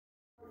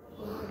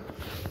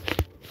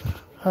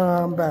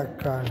I'm back,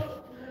 guys.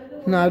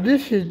 Now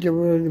this is the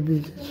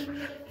wildebeest.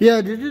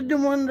 Yeah, this is the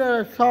one that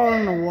I saw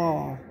on the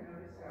wall.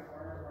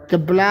 The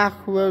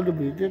black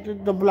wildebeest. This is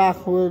the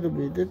black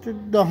wildebeest. This is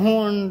the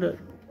horn that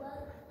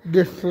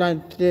just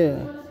like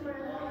there.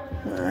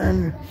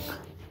 And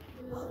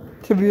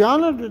to be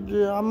honest with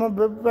you, I'm a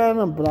big fan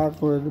of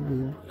black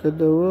wildebeest because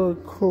they're really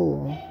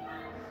cool.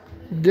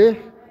 This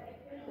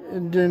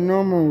is the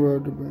normal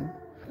wildebeest.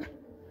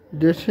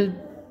 This is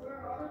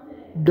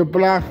the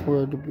black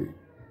wildebeest.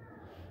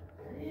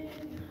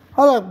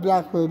 I like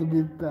black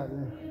wildebeest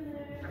better.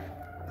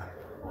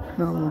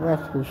 No,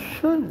 that's for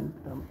sure.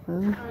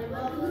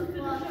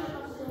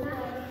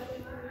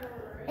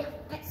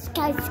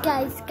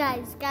 Guys.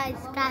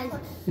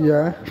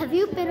 Yeah. Have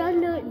you been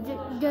on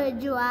the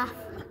giraffe?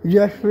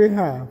 Yes, we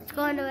have. Let's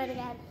go into it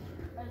again.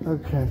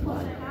 Okay.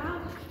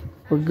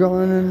 We're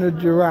going in the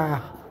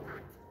giraffe.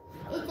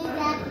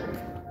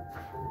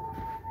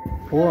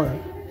 What?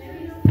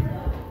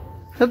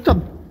 That's a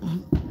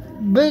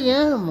big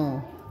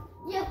animal.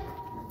 Yep.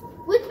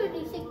 Which one do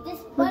you think this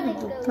button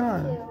goes to?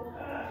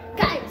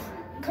 Guys,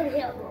 come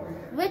here.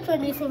 Which one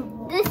do you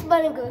think this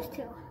button goes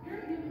to?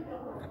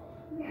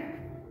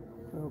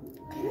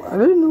 I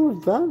don't know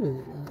what that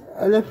is.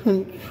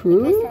 Elephant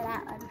shoe? Guess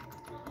that one.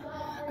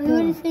 Who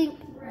do you think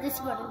this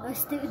button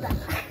goes to? That.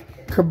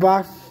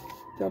 Kibas,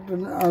 that's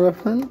an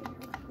elephant.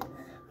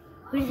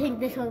 Who do you think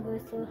this one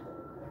goes to?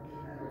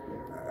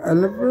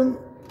 Elephant?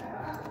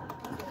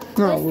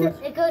 No.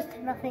 It goes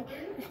to nothing. Who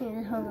do you think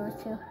this one goes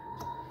to?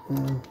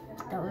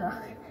 Don't know.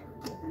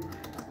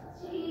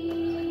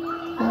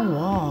 Oh,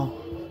 wow.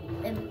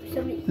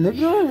 Somebody... Look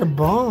at the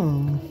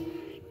bone.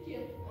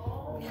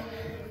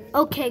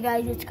 Okay,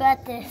 guys, let's go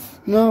at this.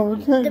 No, we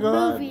can't go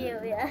The movie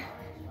area.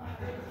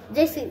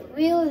 Just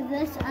wheel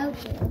this out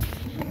there.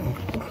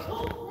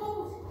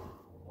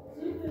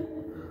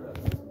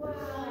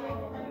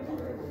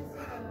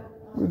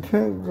 We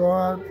can't go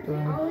out there.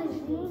 I was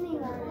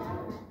leaning on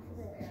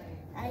it.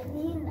 I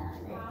leaned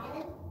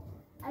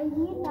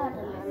on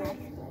it.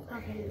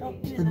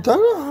 Is that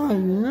a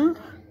hyena?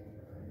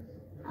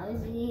 I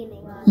was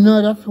leaning on it.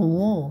 No, that's a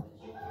wolf.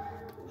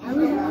 I was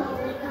leaning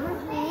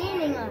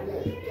on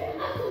it.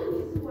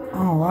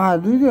 Oh, wow,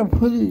 these are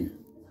pretty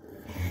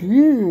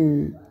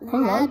huge.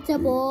 That's a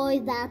boy,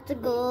 that's a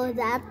girl,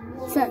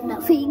 that's a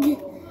nothing.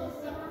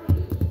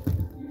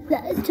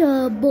 That's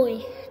a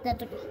boy,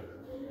 that's a girl.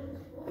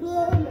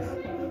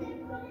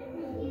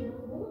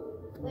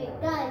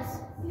 Wait,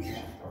 guys.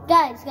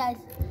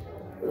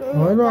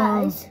 Hold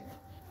on. Guys,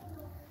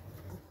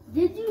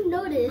 did you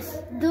notice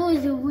there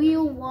was a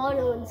real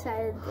water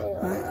inside of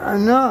there? I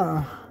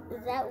know.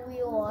 Is that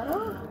real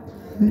water?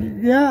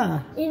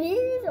 Yeah. It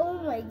is? Oh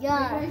my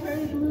god.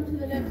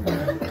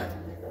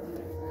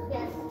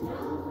 Yes.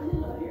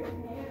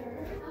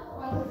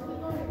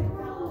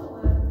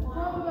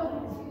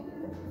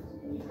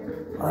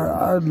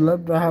 I'd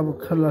love to have a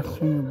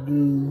collection of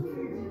these.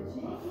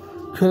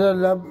 Because I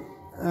love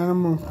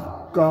animal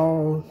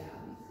skulls.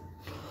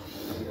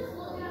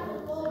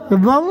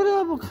 If I would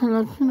have a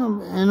collection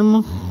of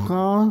animal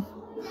skulls,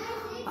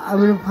 I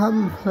would have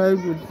probably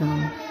played with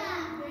them.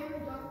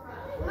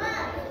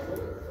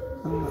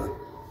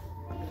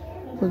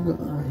 Look at that.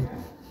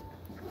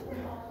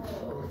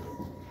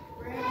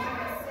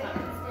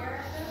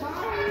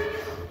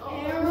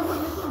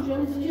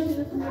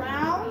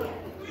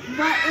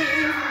 But it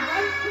is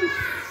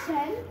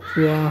 1%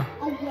 Yeah.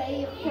 away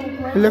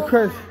from Look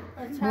at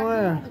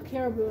attacking the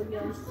caribou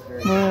again.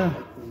 Maya.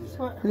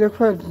 Look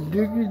at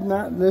Diggy's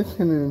not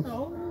listening.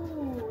 Oh,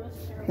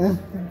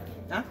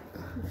 Huh?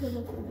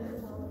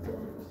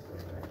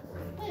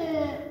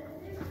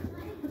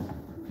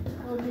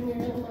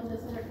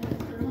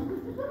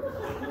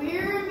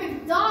 we're at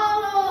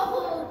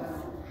McDonald's!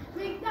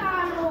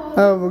 McDonald's!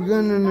 Oh, we're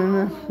going in the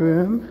next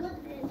room.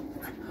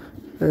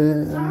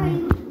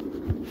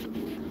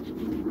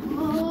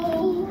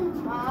 Oh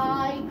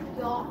my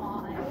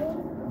god.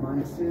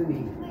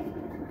 Monsoony.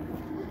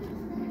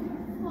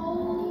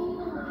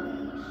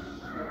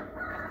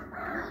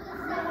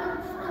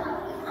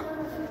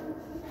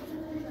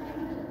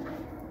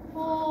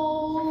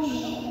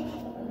 Holy.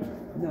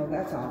 No,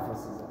 that's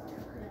offices.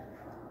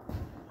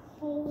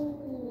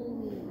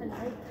 Holy. A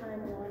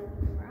nighttime one.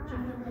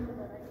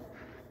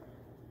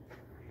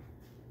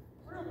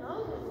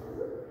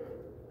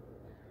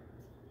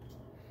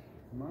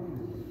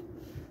 Mine.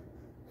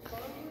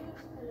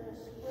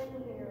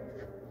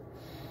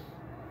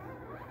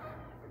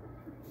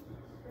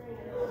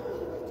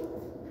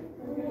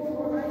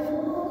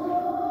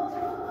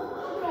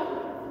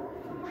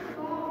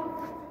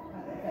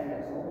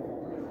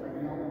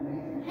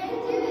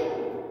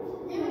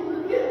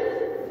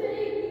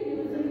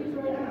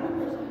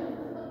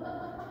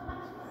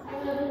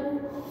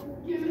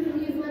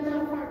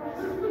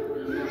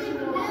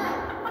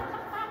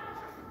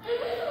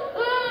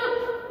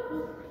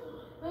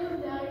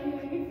 I'm dying.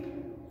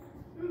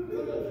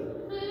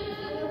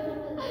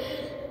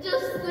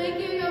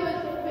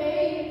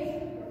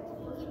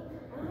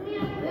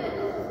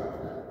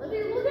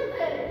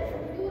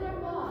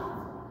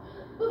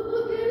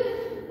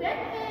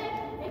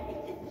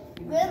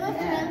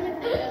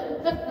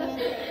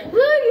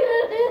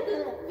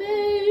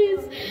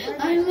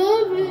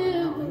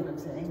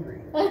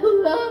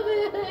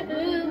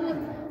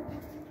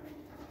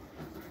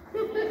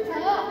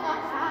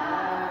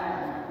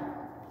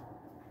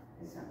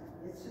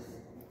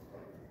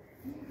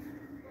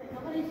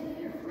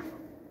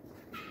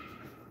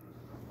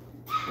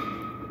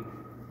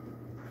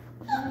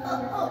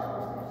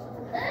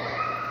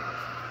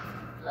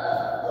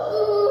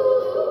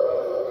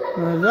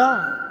 What's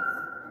that?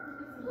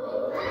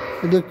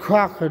 The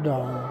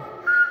crocodile.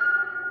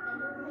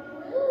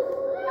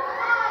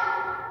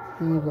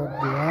 And you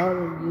got the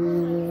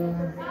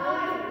alligator.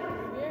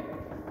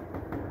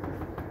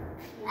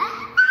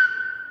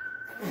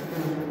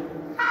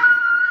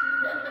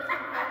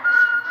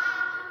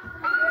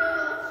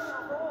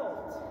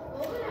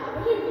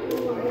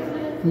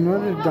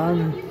 Another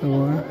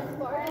dinosaur.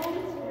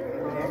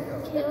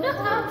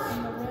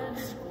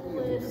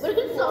 What does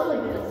it sound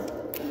like this?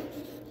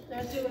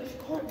 That's it.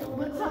 What does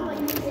it sound like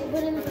this?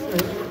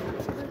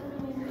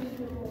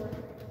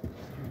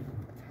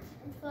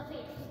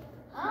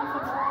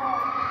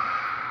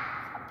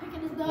 I'm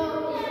picking his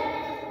nose.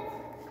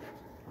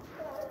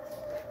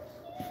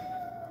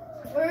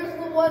 Where's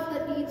the one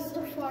that needs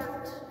to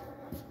fart?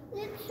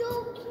 It's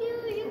so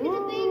cute. You get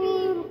a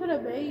baby. Look at a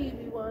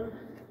baby one.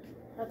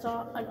 That's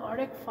an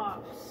Arctic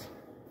fox.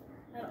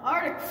 An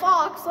Arctic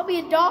fox? Let me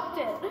adopt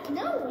it.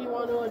 No. You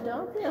want to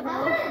adopt it? I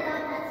Huh? want to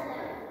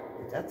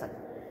adopt that. That's a.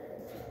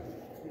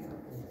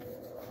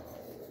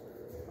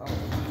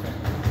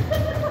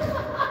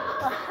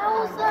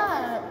 How is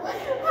that?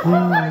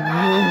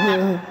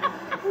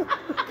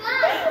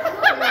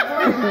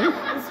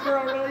 This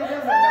girl really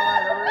doesn't know how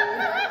to read.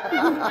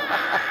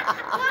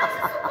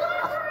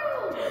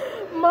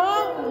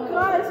 Mom,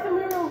 guys, come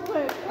here real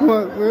quick.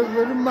 What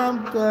did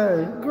Mom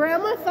say?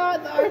 Grandma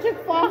thought the Arctic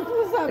fox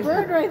was that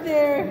bird right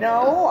there.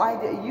 No, I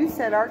did. You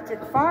said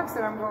Arctic fox,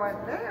 and I'm going,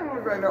 damn,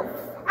 we're going to.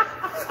 I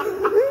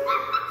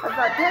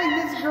thought, dang,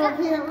 this girl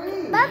can't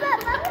read.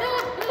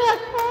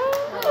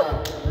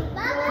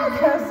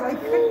 Because I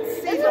couldn't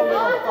see the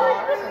little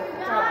fox.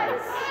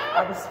 I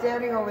was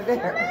standing over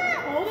there.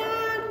 Hold on.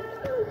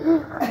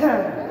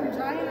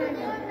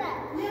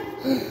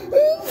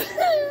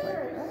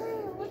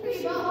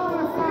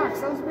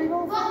 Fox, those big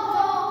old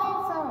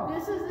foxes.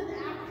 This is an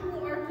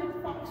actual Arctic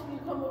fox. When you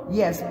come over.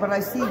 Yes, but I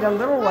see the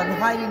little one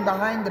hiding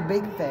behind the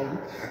big thing.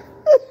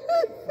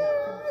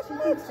 She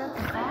thinks that's a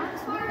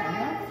fox? What the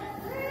heck?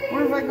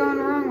 What have I gone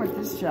wrong with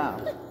this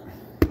child?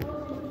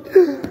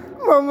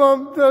 My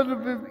mom tried to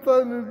be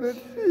funny, but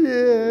she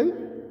is.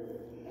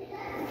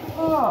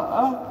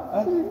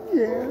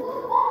 Yeah.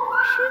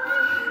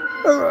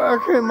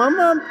 Okay, my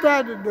mom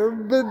tried to do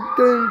big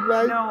things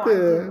right No, I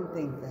there. didn't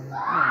think that. No.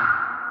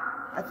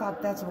 I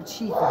thought that's what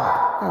she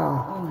thought.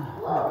 Oh.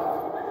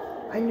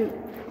 Oh, no. I knew.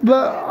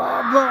 But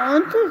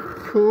aren't they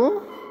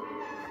cool?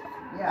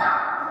 Yeah.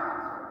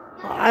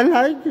 I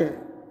like it.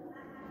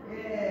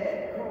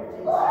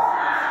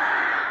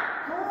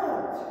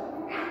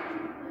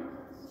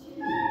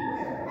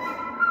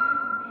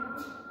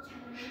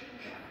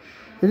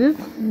 It is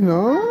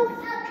no.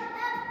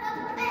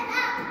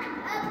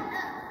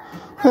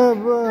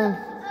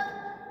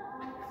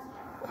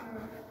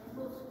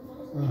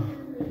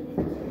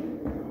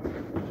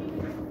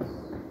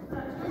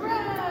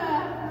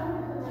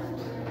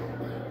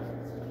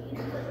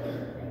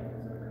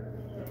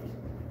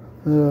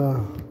 Yeah.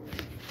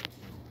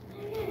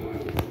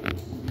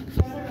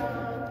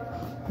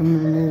 And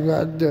then you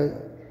got the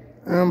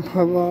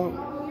emperor.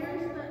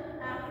 Here's the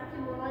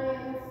African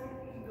lions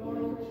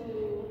going to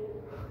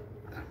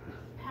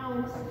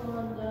pounce on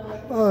the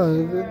Oh,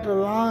 there's the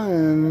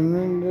lion, and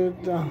then there's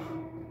the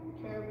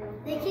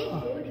They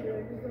can't go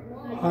anywhere.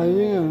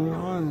 hyena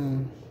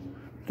lion.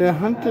 They're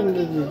hunting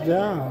the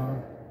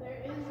gazelle.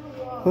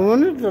 But when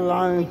did the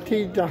lion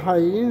see the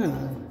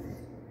hyena?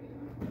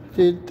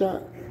 See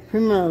that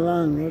female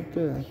lion right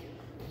there.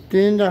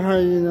 Then the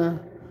hyena,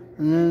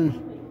 and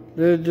then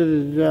there's the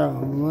gazelle.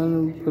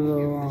 One for the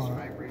lion.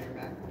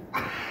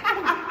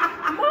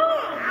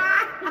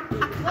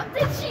 What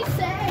did she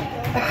say?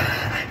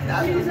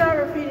 She's not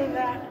repeating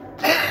that.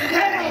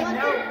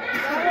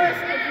 That was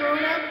a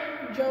grown-up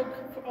joke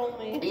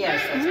only. Yes,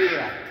 that's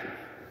correct.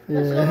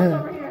 Yeah.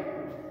 Over here.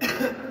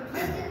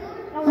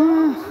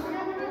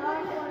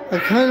 I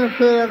kind of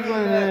feel like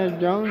we're in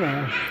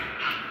Arizona.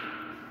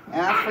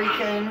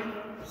 African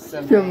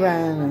savannah.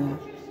 Savannah.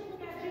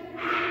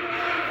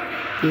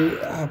 The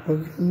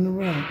African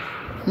savannah.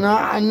 No,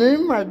 I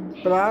named my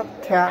black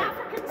cat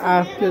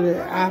after the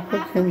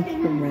African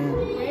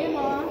savannah.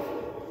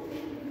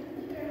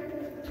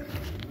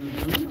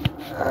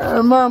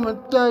 Mama,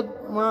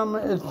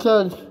 it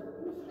says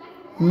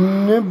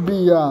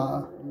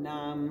Namibia.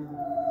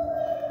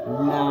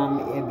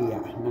 Namibia.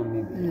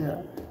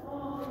 Yeah.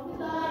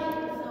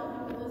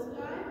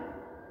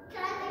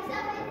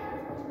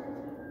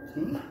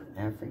 See?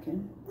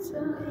 African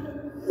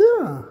savannah.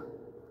 Yeah.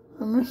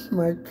 I miss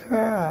my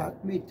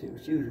cat. Me too.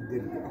 She was a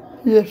good girl.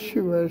 Yes, she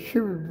was. She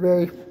was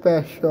very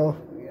special.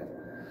 Yeah.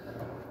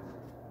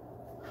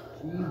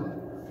 She was.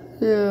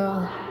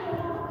 Yeah.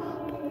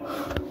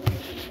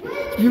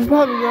 You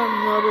probably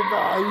don't know that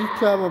I used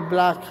to have a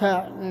black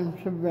cat named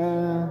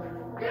Savannah.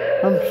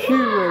 She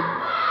was,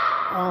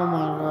 oh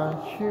my God,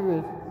 she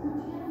was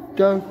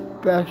so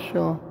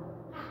special.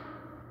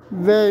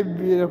 Very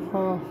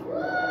beautiful.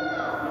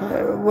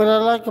 What I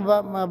like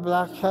about my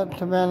black cat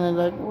Savannah,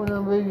 like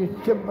whenever you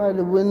sit by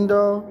the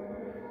window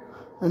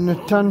and the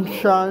sun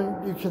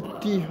shines, you can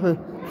see her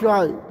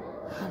stripe.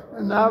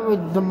 And that was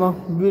the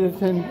most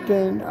beautiful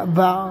thing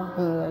about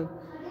her.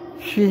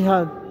 She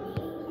had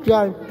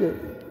striped it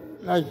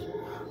like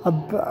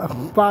a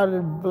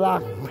spotted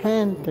Black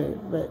Panther,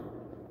 but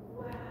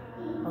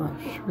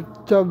she was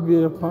so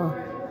beautiful.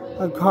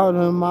 I called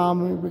her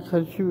mommy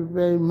because she was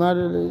very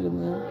motherly to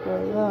me.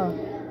 But yeah,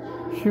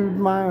 she was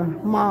my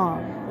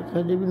mom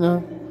because even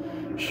though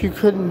she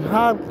couldn't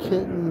have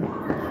kittens,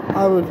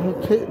 I was her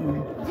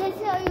kitten.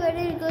 Just are you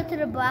ready to go to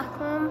the black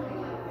room?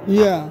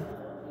 Yeah.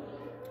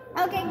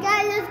 Okay,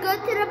 guys, let's go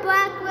to the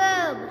black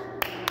room.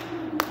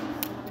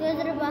 Go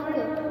to the black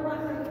room.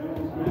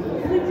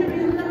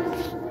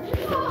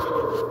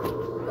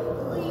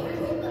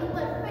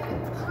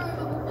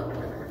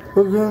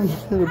 We're going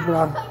to the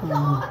black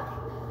room.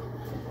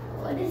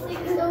 What is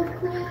it so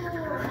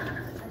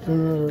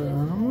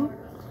cool?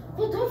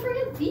 Well, don't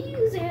forget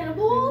these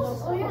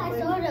animals. Oh yeah, I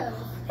saw them.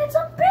 It's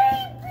a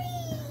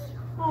baby.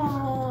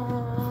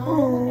 Aww.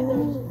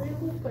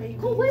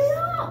 Oh, wait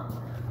up.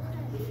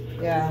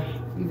 Yeah,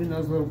 even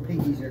those little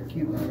piggies are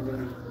cute when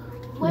they're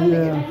Wait,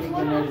 Yeah. big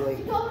and ugly.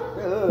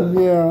 Ugh,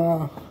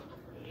 Yeah.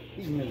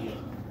 he's miserable.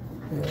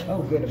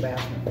 Oh, good about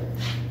him.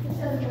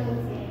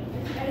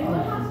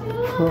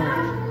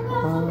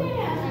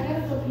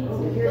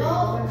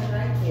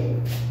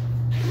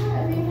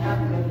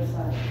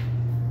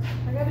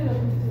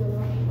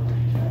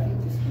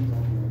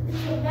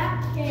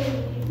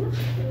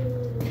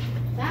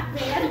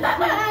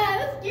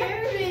 That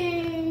scared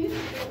me.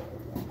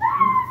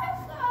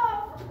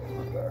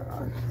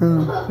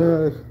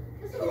 Yes.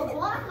 This is a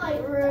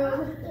blacklight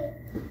room.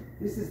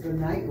 This is the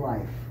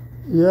nightlife.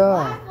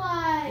 Yeah.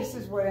 Blacklight. This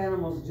is what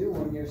animals do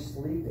when you're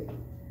sleeping.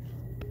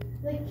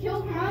 They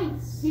kill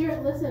mice. Here,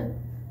 listen.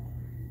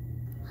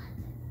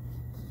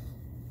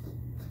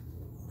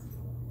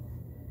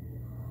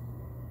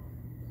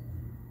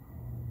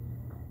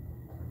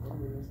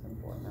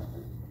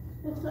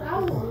 It's the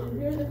owls. You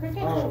hear the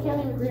crickets? Oh, I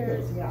can't even hear it.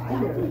 crickets, yeah, I I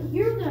hear can it.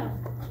 hear them.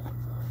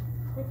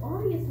 Like,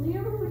 obviously,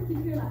 everyone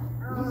can hear that.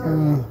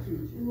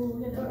 Mm. Ooh,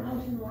 look at the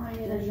mountain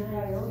lion. There's your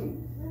coyote.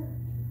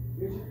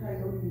 There's your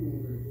coyote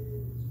neighbor.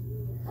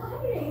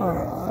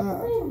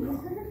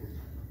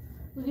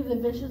 Look at the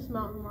vicious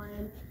mountain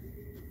lion.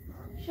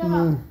 Shut up.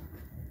 Mm.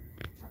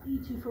 I'll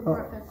eat you for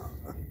breakfast.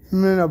 You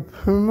mean a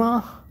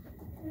puma?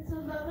 It's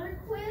another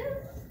quiz.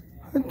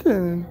 I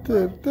didn't do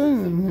a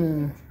thing in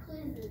here.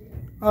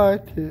 Oh, I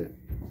did.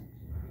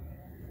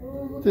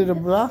 Did a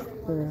black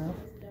bear.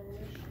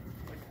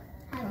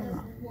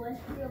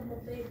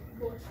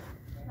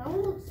 That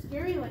one looks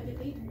scary, like it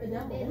ate the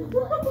devil.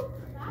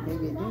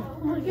 Maybe it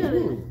did. Look at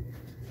it. Ooh.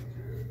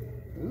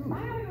 Ooh.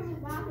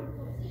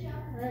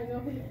 Alright, go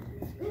ahead.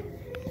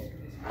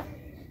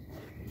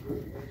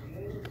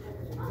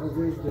 Oh,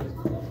 there's the